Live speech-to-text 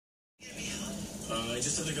I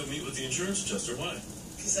just had to go meet with the insurance adjuster. Why?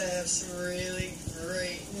 Because I have some really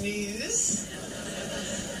great news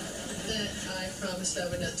that I promised I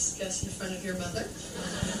would not discuss in front of your mother.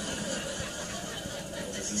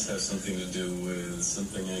 Does this have something to do with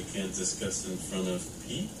something I can't discuss in front of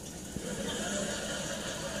Pete?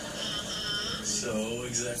 So,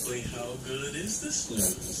 exactly how good is this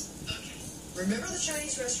news? Okay. Remember the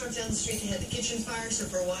Chinese restaurant down the street that had the kitchen fire, so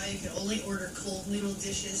for a while you could only order cold noodle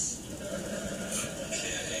dishes?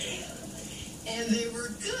 Okay. And they were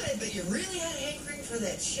good, but you really had a hankering for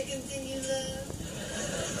that chicken thing you love?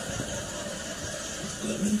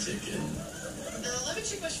 Lemon chicken. No, lemon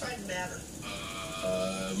chicken was fried and batter.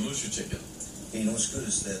 Mushu chicken. You know what's good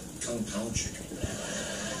is that Kung Pao chicken.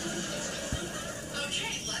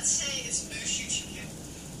 Okay, let's say it's mushu chicken.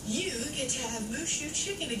 You get to have mushu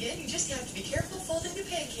chicken again. You just have to be careful folding the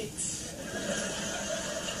pancakes.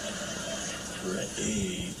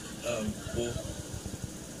 Great. Well,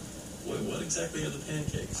 wait, what exactly are the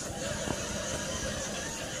pancakes?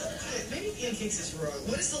 Maybe pancakes is wrong.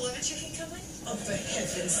 What does the lemon chicken come with? Oh, for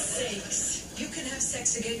heaven's sakes. You can have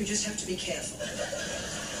sex again, you just have to be careful.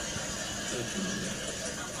 Thank you.